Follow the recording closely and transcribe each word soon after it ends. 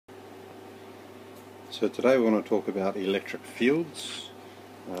So today we want to talk about electric fields.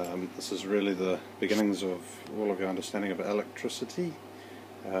 This is really the beginnings of all of your understanding of electricity.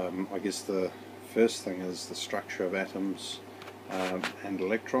 I guess the first thing is the structure of atoms and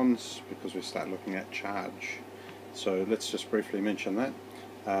electrons, because we start looking at charge. So let's just briefly mention that.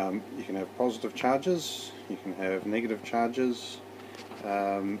 You can have positive charges, you can have negative charges,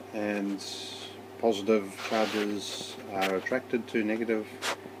 and positive charges are attracted to negative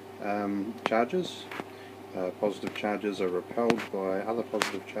charges. Positive charges are repelled by other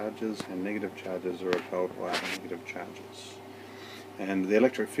positive charges, and negative charges are repelled by other negative charges. And the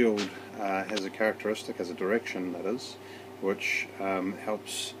electric field has a characteristic, has a direction that is, which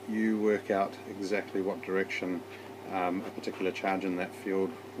helps you work out exactly what direction a particular charge in that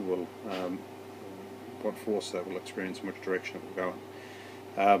field will, what force that will experience and which direction it will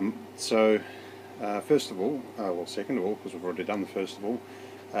go in. First of all, well second of all, because we've already done the first of all,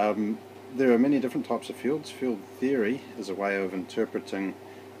 there are many different types of fields. Field theory is a way of interpreting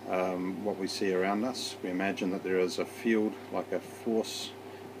what we see around us. We imagine that there is a field like a force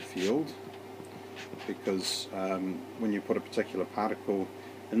field, because when you put a particular particle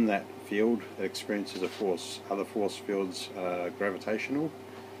in that field, it experiences a force. Other force fields are gravitational,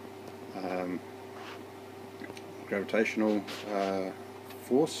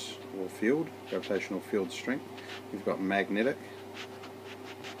 force or field, gravitational field strength. You've got magnetic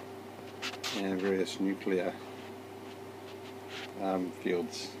and various nuclear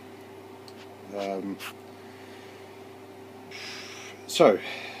fields.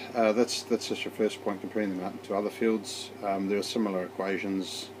 That's just your first point, comparing them out to other fields. There are similar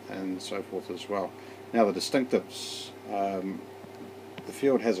equations and so forth as well. Now the distinctives. The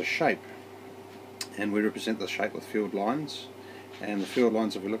field has a shape, and we represent the shape with field lines. And the field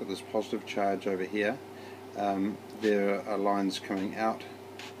lines, if we look at this positive charge over here, there are lines coming out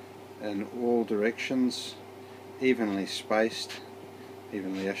in all directions, evenly spaced,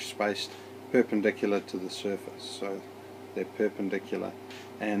 perpendicular to the surface. So they're perpendicular,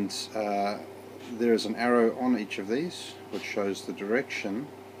 and there is an arrow on each of these which shows the direction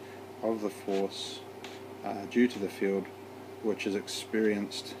of the force due to the field, which is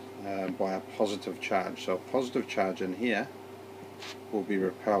experienced by a positive charge. So a positive charge in here will be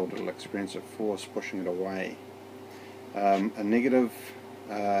repelled, it will experience a force pushing it away. A negative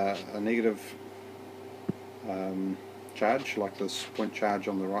charge, like this point charge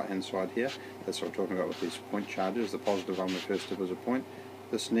on the right hand side here, that's what we're talking about with these point charges. The positive one refers to as a point.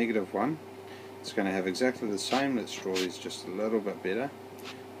 This negative one, it's going to have exactly the same. Let's draw these just a little bit better,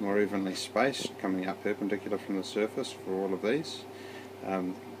 more evenly spaced, coming up perpendicular from the surface for all of these.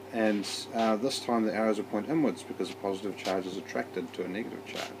 This time the arrows will point inwards, because a positive charge is attracted to a negative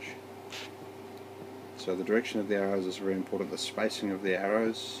charge. So the direction of the arrows is very important. The spacing of the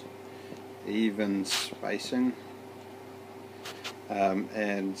arrows, even spacing,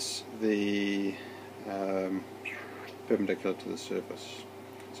 and the perpendicular to the surface.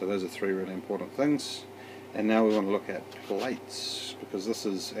 So those are three really important things. And now we want to look at plates, because this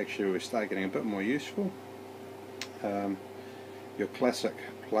is actually where we start getting a bit more useful. Your classic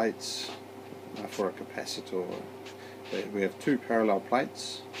plates for a capacitor. We have two parallel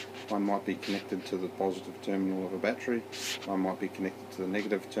plates. One might be connected to the positive terminal of a battery, one might be connected to the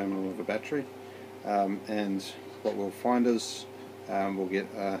negative terminal of a battery, and what we'll find is we'll get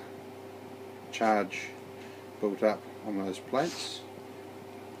a charge built up on those plates,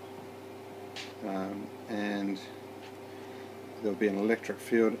 and there'll be an electric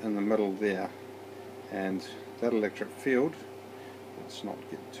field in the middle there, and that electric field, let's not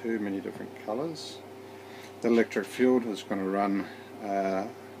get too many different colours, the electric field is going to run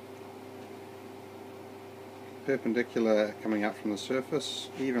perpendicular, coming up from the surface,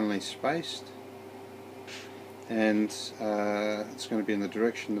 evenly spaced, and it's going to be in the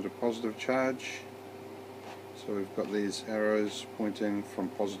direction of a positive charge. So we've got these arrows pointing from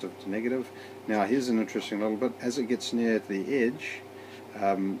positive to negative. Now here's an interesting little bit. As it gets near the edge,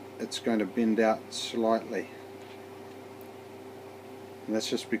 it's going to bend out slightly, and that's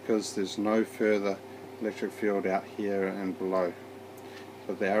just because there's no further electric field out here and below.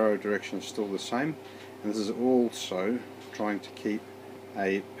 So the arrow direction is still the same, and this is also trying to keep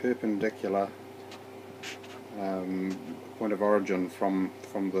a perpendicular point of origin from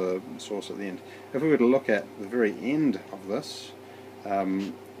the source at the end. If we were to look at the very end of this,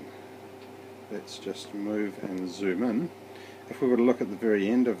 let's just move and zoom in. If we were to look at the very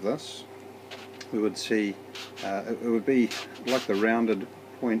end of this, we would see it would be like the rounded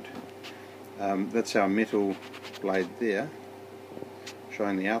point. That's our metal blade there,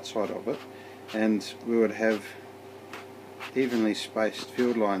 showing the outside of it, and we would have evenly spaced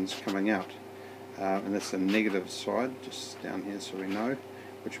field lines coming out. and that's the negative side, just down here so we know,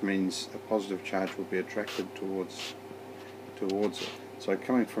 which means a positive charge will be attracted towards it. So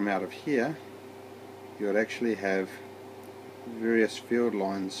coming from out of here, you would actually have various field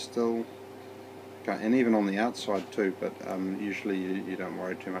lines still, and even on the outside too, but usually you don't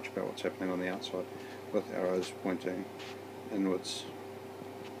worry too much about what's happening on the outside with arrows pointing inwards.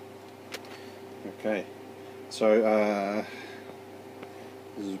 Okay, so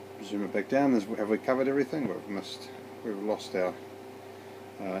zoom it back down. Have we covered everything? We've lost our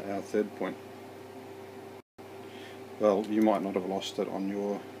third point. Well, you might not have lost it on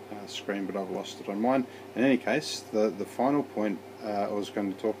your screen, but I've lost it on mine. In any case, the final point I was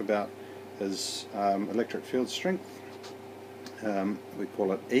going to talk about is electric field strength. We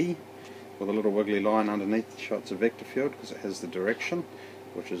call it E, with a little wiggly line underneath to show it's a vector field because it has the direction,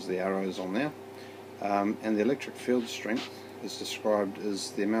 which is the arrows on there. And the electric field strength is described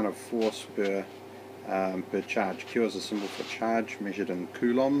as the amount of force per charge. Q is a symbol for charge, measured in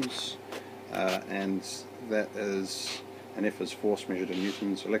coulombs, and that is, and F is force measured in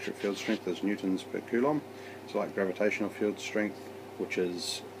newtons. Electric field strength is newtons per coulomb. It's like gravitational field strength, which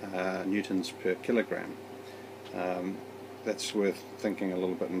is newtons per kilogram. That's worth thinking a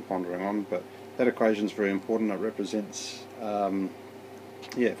little bit and pondering on, but that equation is very important. It represents,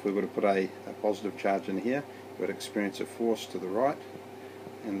 if we were to put a positive charge in here, we would experience a force to the right,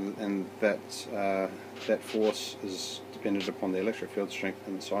 and that force is dependent upon the electric field strength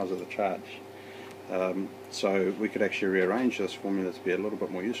and the size of the charge. So we could actually rearrange this formula to be a little bit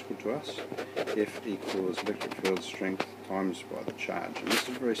more useful to us. F equals electric field strength times by the charge, and this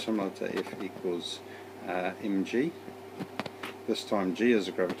is very similar to F equals mg. This time G is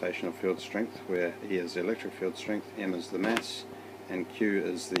the gravitational field strength, where E is the electric field strength, M is the mass, and Q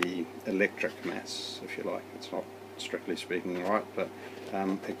is the electric mass, if you like. It's not strictly speaking right, but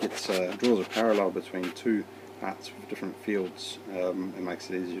it draws a parallel between two parts of different fields and makes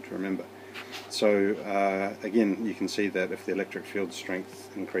it easier to remember. So again, you can see that if the electric field strength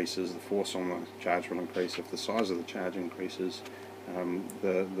increases, the force on the charge will increase. If the size of the charge increases,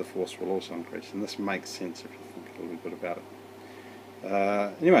 the force will also increase, and this makes sense if you think a little bit about it.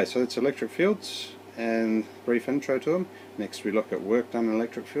 Anyway, so it's electric fields and brief intro to them. Next we look at work done in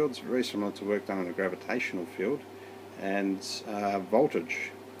electric fields, very similar to work done in a gravitational field, and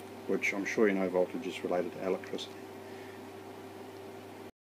voltage, which I'm sure you know voltage is related to electricity.